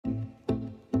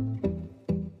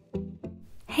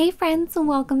Hey friends, and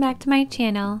welcome back to my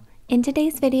channel. In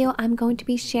today's video, I'm going to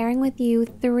be sharing with you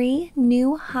 3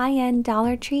 new high-end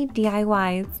Dollar Tree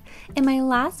DIYs. In my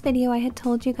last video, I had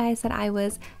told you guys that I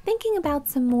was thinking about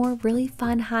some more really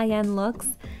fun high-end looks,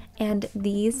 and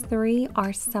these 3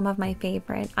 are some of my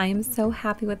favorite. I am so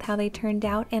happy with how they turned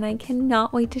out, and I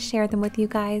cannot wait to share them with you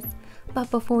guys. But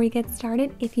before we get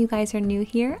started, if you guys are new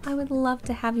here, I would love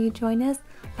to have you join us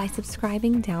by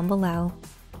subscribing down below.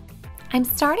 I'm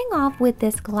starting off with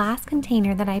this glass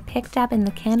container that I picked up in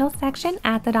the candle section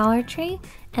at the Dollar Tree,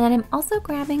 and then I'm also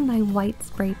grabbing my white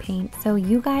spray paint. So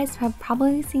you guys have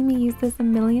probably seen me use this a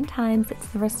million times. It's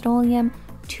the Rust-Oleum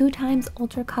 2x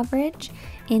Ultra Coverage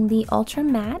in the Ultra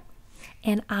Matte,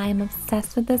 and I'm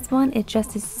obsessed with this one. It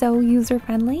just is so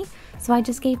user-friendly. So I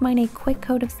just gave mine a quick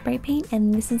coat of spray paint,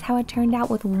 and this is how it turned out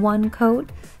with one coat.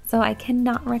 So I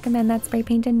cannot recommend that spray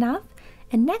paint enough.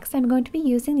 And next I'm going to be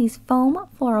using these foam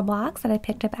floral blocks that I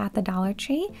picked up at the Dollar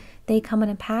Tree. They come in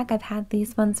a pack. I've had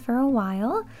these ones for a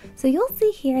while. So you'll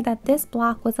see here that this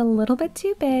block was a little bit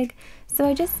too big. So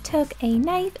I just took a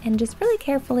knife and just really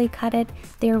carefully cut it.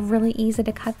 They're really easy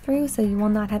to cut through, so you will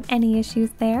not have any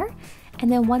issues there.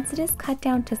 And then once it is cut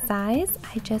down to size,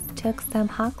 I just took some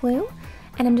hot glue.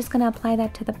 And I'm just going to apply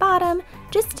that to the bottom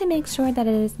just to make sure that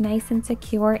it is nice and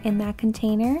secure in that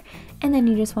container. And then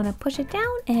you just want to push it down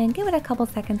and give it a couple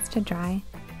seconds to dry.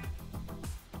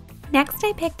 Next,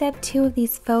 I picked up 2 of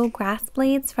these faux grass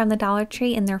blades from the Dollar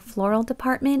Tree in their floral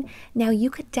department. Now, you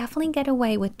could definitely get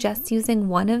away with just using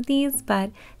one of these,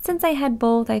 but since I had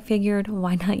both, I figured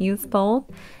why not use both?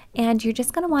 And you're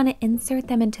just going to want to insert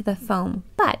them into the foam.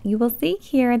 But you will see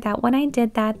here that when I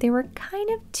did that, they were kind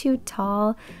of too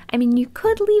tall. I mean, you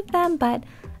could leave them, but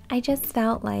I just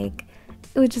felt like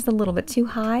it was just a little bit too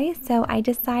high. So I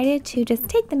decided to just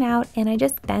take them out and I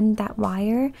just bend that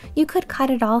wire. You could cut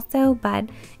it also, but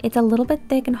it's a little bit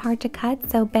thick and hard to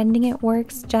cut, so bending it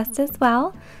works just as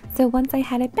well. So once I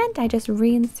had it bent, I just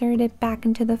reinserted it back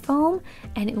into the foam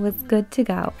and it was good to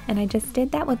go. And I just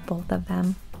did that with both of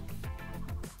them.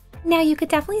 Now you could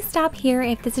definitely stop here.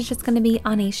 If this is just going to be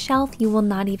on a shelf, you will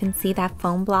not even see that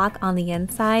foam block on the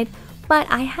inside. But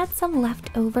I had some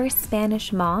leftover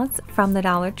Spanish moss from the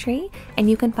Dollar Tree, and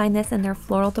you can find this in their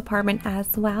floral department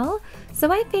as well.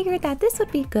 So I figured that this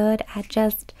would be good at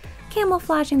just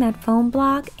camouflaging that foam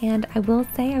block, and I will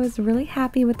say I was really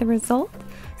happy with the result.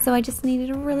 So I just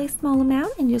needed a really small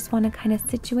amount, and you just want to kind of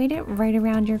situate it right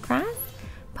around your grass.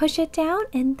 Push it down,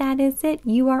 and that is it.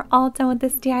 You are all done with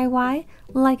this DIY.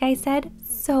 Like I said,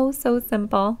 so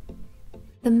simple.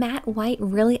 The matte white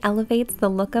really elevates the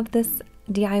look of this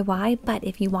DIY, but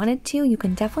if you wanted to, you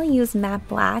can definitely use matte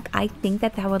black. I think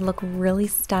that would look really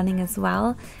stunning as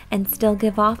well and still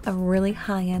give off a really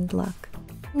high-end look.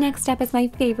 Next up is my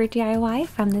favorite DIY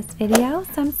from this video.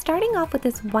 So I'm starting off with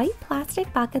this white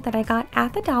plastic bucket that I got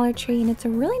at the Dollar Tree, and it's a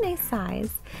really nice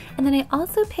size. And then I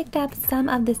also picked up some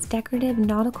of this decorative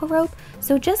nautical rope,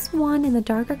 so just one in the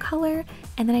darker color,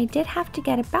 and then I did have to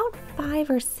get about 5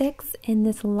 or 6 in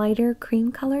this lighter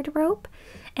cream colored rope.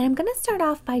 And I'm going to start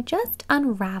off by just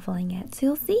unraveling it. So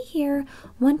you'll see here,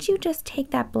 once you just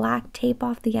take that black tape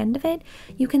off the end of it,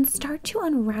 you can start to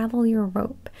unravel your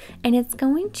rope. And it's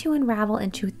going to unravel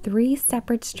into 3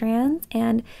 separate strands,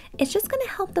 and it's just going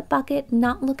to help the bucket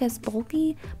not look as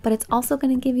bulky, but it's also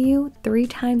going to give you 3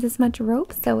 times as much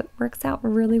rope, so it works out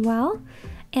really well.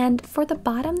 And for the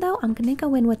bottom though, I'm going to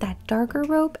go in with that darker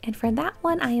rope, and for that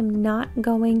one I am not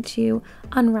going to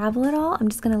unravel it all. I'm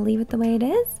just going to leave it the way it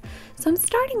is. So I'm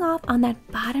starting off on that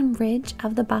bottom ridge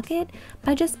of the bucket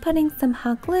by just putting some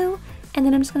hot glue, and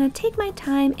then I'm just going to take my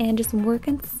time and just work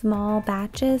in small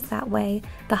batches. That way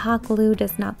the hot glue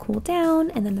does not cool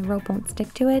down and then the rope won't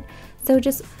stick to it. So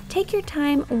just take your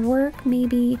time, work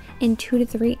maybe in 2 to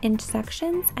 3 inch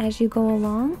sections as you go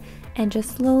along, and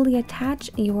just slowly attach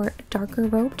your darker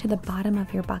rope to the bottom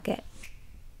of your bucket.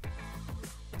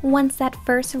 Once that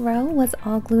first row was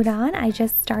all glued on, I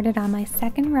just started on my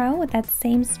second row with that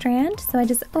same strand. So I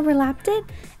just overlapped it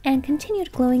and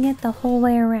continued gluing it the whole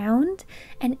way around.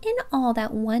 And in all,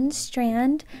 that one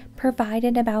strand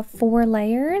provided about 4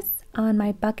 layers on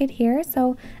my bucket here.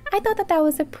 So I thought that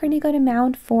was a pretty good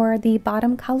amount for the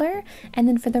bottom color. And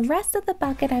then for the rest of the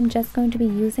bucket, I'm just going to be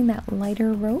using that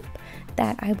lighter rope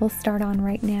that I will start on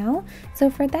right now. So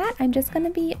for that, I'm just going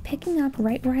to be picking up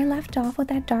right where I left off with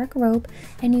that dark rope,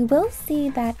 and you will see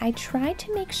that I try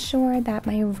to make sure that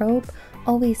my rope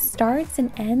always starts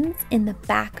and ends in the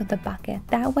back of the bucket.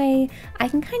 That way I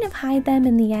can kind of hide them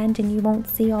in the end and you won't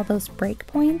see all those break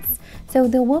points. So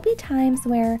there will be times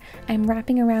where I'm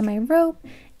wrapping around my rope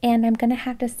and I'm gonna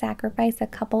have to sacrifice a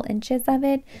couple inches of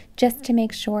it just to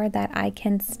make sure that I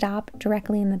can stop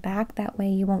directly in the back. That way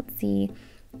you won't see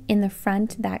in the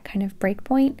front that kind of break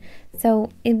point. So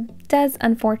it does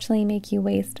unfortunately make you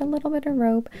waste a little bit of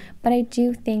rope, but I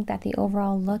do think that the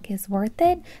overall look is worth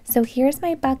it. So here's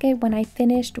my bucket when I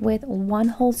finished with one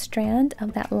whole strand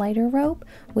of that lighter rope,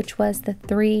 which was the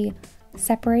 3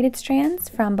 separated strands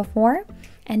from before.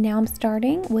 And now I'm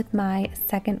starting with my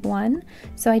second one.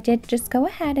 So I did just go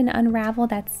ahead and unravel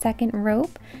that second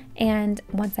rope, and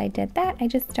once I did that, I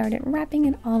just started wrapping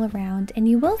it all around. And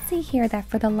you will see here that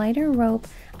for the lighter rope,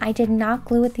 I did not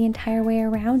glue it the entire way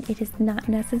around. It is not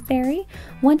necessary.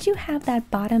 Once you have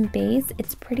that bottom base,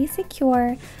 it's pretty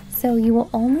secure, so you will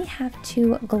only have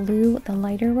to glue the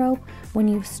lighter rope when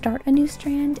you start a new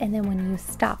strand and then when you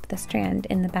stop the strand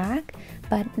in the back,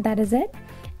 but that is it.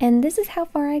 And this is how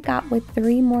far I got with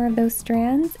 3 more of those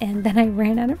strands, and then I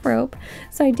ran out of rope.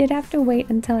 So I did have to wait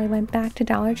until I went back to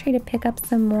Dollar Tree to pick up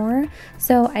some more.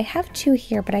 So I have 2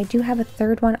 here, but I do have a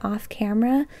third one off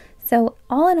camera. So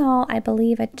all in all, I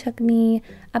believe it took me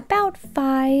about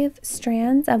 5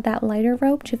 strands of that lighter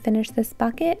rope to finish this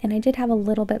bucket, and I did have a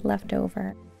little bit left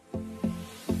over.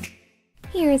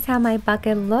 Here's how my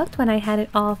bucket looked when I had it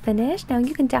all finished. Now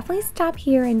you can definitely stop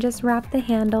here and just wrap the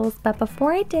handles, but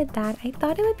before I did that, I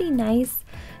thought it would be nice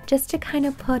just to kind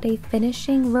of put a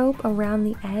finishing rope around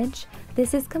the edge.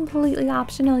 This is completely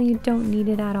optional, you don't need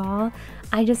it at all.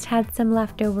 I just had some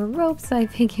leftover rope, so I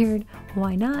figured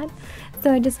why not?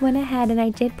 So I just went ahead and I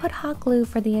did put hot glue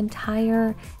for the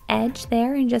entire edge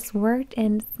there and just worked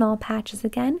in small patches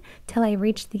again till I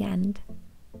reached the end.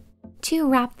 To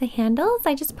wrap the handles,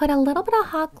 I just put a little bit of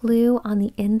hot glue on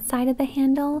the inside of the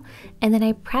handle, and then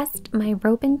I pressed my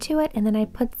rope into it, and then I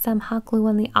put some hot glue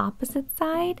on the opposite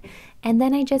side, and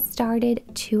then I just started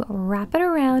to wrap it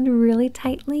around really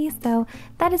tightly. So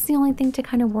that is the only thing to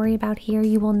kind of worry about here.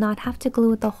 You will not have to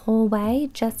glue it the whole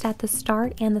way, just at the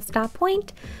start and the stop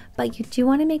point, but you do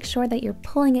want to make sure that you're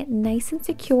pulling it nice and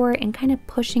secure and kind of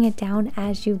pushing it down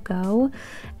as you go.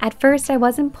 At first I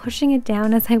wasn't pushing it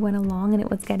down as I went along, and it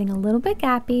was getting a little bit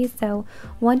gappy, so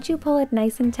once you pull it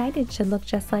nice and tight, it should look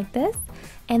just like this.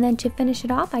 And then to finish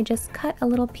it off, I just cut a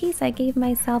little piece. I gave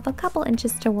myself a couple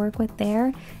inches to work with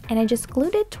there, and I just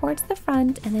glued it towards the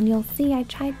front, and then you'll see I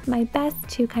tried my best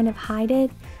to kind of hide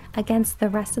it against the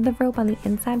rest of the rope on the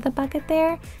inside of the bucket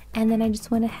there, and then I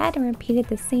just went ahead and repeated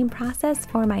the same process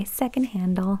for my second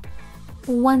handle.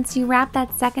 Once you wrap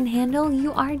that second handle,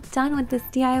 you are done with this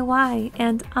DIY,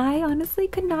 and I honestly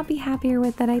could not be happier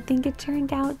with it. I think it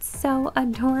turned out so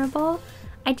adorable.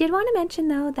 I did want to mention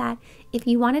though that if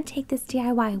you want to take this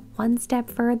DIY one step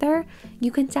further,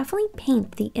 you can definitely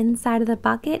paint the inside of the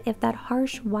bucket. If that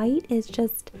harsh white is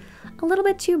just a little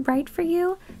bit too bright for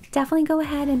you, definitely go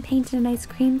ahead and paint it a nice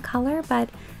cream color,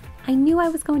 but I knew I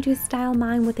was going to style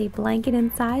mine with a blanket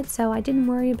inside, so I didn't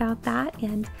worry about that,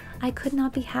 and I could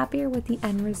not be happier with the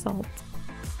end result.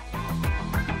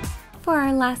 For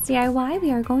our last DIY,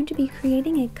 we are going to be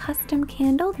creating a custom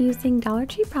candle using Dollar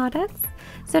Tree products.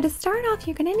 So to start off,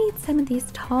 you're going to need some of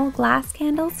these tall glass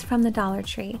candles from the Dollar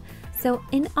Tree. So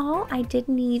in all, I did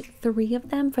need 3 of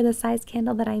them for the size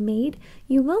candle that I made.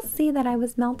 You will see that I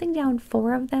was melting down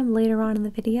 4 of them later on in the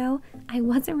video. I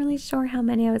wasn't really sure how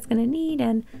many I was going to need,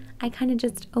 and I kind of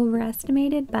just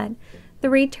overestimated, but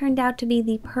 3 turned out to be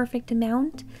the perfect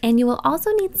amount. And you will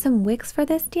also need some wicks for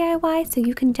this DIY, so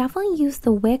you can definitely use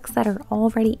the wicks that are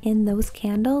already in those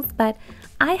candles, but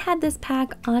I had this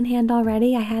pack on hand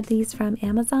already. I had these from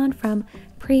Amazon from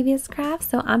previous crafts,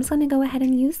 so I'm just going to go ahead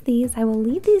and use these. I will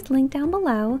leave these linked down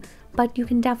below, but you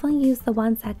can definitely use the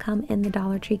ones that come in the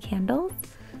Dollar Tree candles.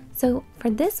 So for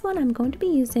this one, I'm going to be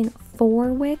using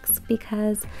 4 wicks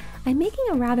because I'm making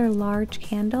a rather large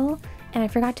candle. And I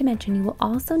forgot to mention, you will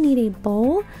also need a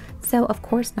bowl. So of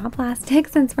course not plastic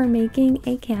since we're making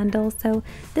a candle. So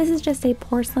this is just a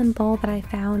porcelain bowl that I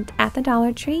found at the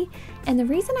Dollar Tree. And the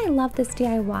reason I love this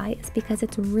DIY is because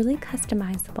it's really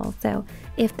customizable. So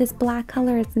if this black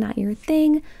color is not your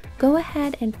thing, go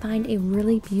ahead and find a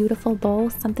really beautiful bowl,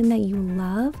 something that you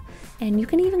love. And you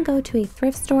can even go to a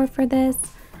thrift store for this.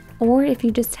 Or if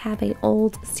you just have an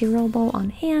old cereal bowl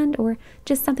on hand, or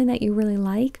just something that you really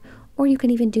like. Or you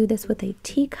can even do this with a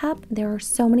teacup. There are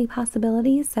so many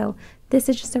possibilities. So this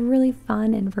is just a really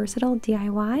fun and versatile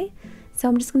DIY. So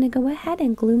I'm just going to go ahead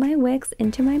and glue my wicks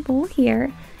into my bowl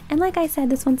here. And like I said,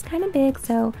 this one's kind of big,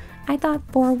 so I thought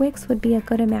 4 wicks would be a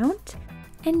good amount.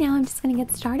 And now I'm just going to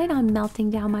get started on melting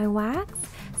down my wax.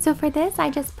 So for this, I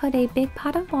just put a big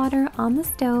pot of water on the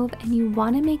stove, and you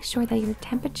want to make sure that your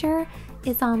temperature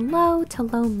is on low to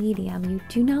low medium. You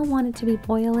do not want it to be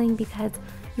boiling because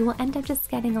you will end up just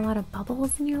getting a lot of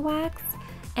bubbles in your wax,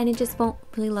 and it just won't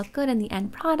really look good in the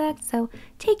end product. So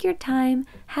take your time,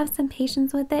 have some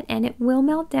patience with it, and it will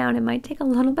melt down. It might take a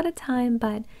little bit of time,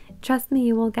 but trust me,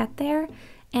 you will get there.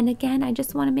 And again, I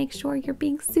just want to make sure you're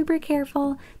being super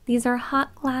careful. These are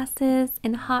hot glasses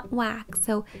and hot wax,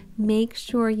 so make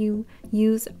sure you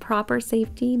use proper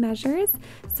safety measures.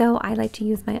 So I like to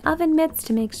use my oven mitts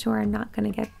to make sure I'm not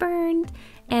going to get burned,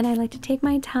 and I like to take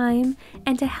my time.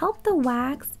 And to help the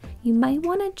wax, you might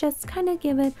want to just kind of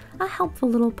give it a helpful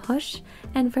little push.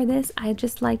 And for this, I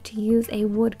just like to use a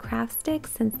wood craft stick,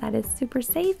 since that is super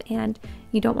safe and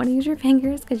you don't want to use your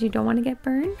fingers because you don't want to get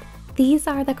burned. These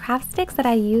are the craft sticks that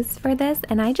I use for this,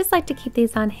 and I just like to keep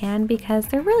these on hand because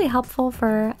they're really helpful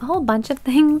for a whole bunch of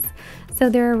things. So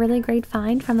they're a really great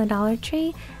find from the Dollar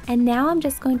Tree. And now I'm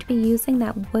just going to be using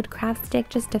that wood craft stick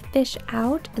just to fish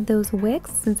out those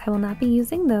wicks, since I will not be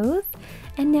using those.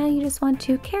 And now you just want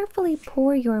to carefully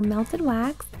pour your melted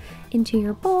wax into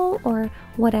your bowl or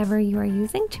whatever you are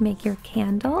using to make your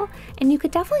candle. And you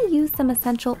could definitely use some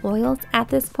essential oils at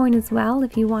this point as well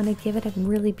if you want to give it a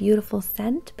really beautiful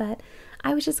scent, but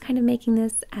I was just kind of making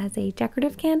this as a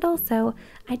decorative candle, so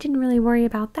I didn't really worry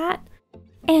about that.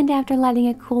 And after letting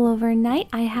it cool overnight,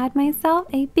 I had myself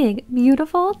a big,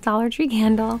 beautiful Dollar Tree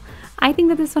candle. I think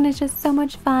that this one is just so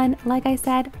much fun. Like I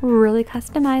said, really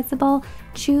customizable.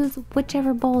 Choose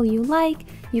whichever bowl you like.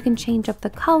 You can change up the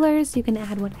colors. You can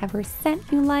add whatever scent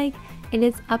you like. It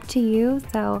is up to you.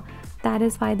 So that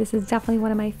is why this is definitely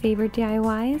one of my favorite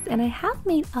DIYs. And I have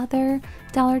made other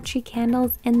Dollar Tree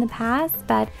candles in the past,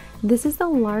 but this is the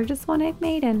largest one I've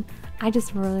made, and I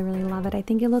just really, really love it. I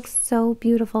think it looks so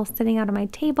beautiful sitting out on my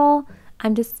table.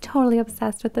 I'm just totally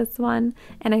obsessed with this one,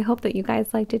 and I hope that you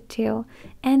guys liked it too.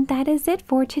 And that is it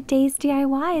for today's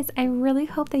DIYs. I really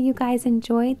hope that you guys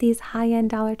enjoyed these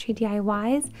high-end Dollar Tree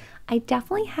DIYs. I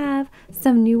definitely have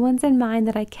some new ones in mind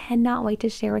that I cannot wait to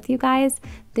share with you guys.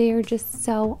 They are just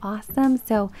so awesome.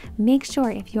 So make sure,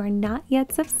 if you are not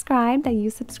yet subscribed, that you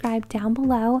subscribe down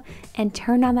below and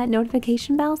turn on that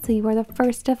notification bell so you are the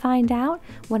first to find out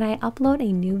when I upload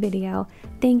a new video.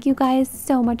 Thank you guys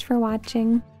so much for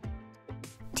watching.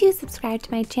 To subscribe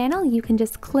to my channel, you can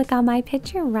just click on my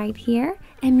picture right here,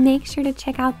 and make sure to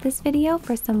check out this video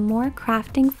for some more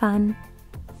crafting fun.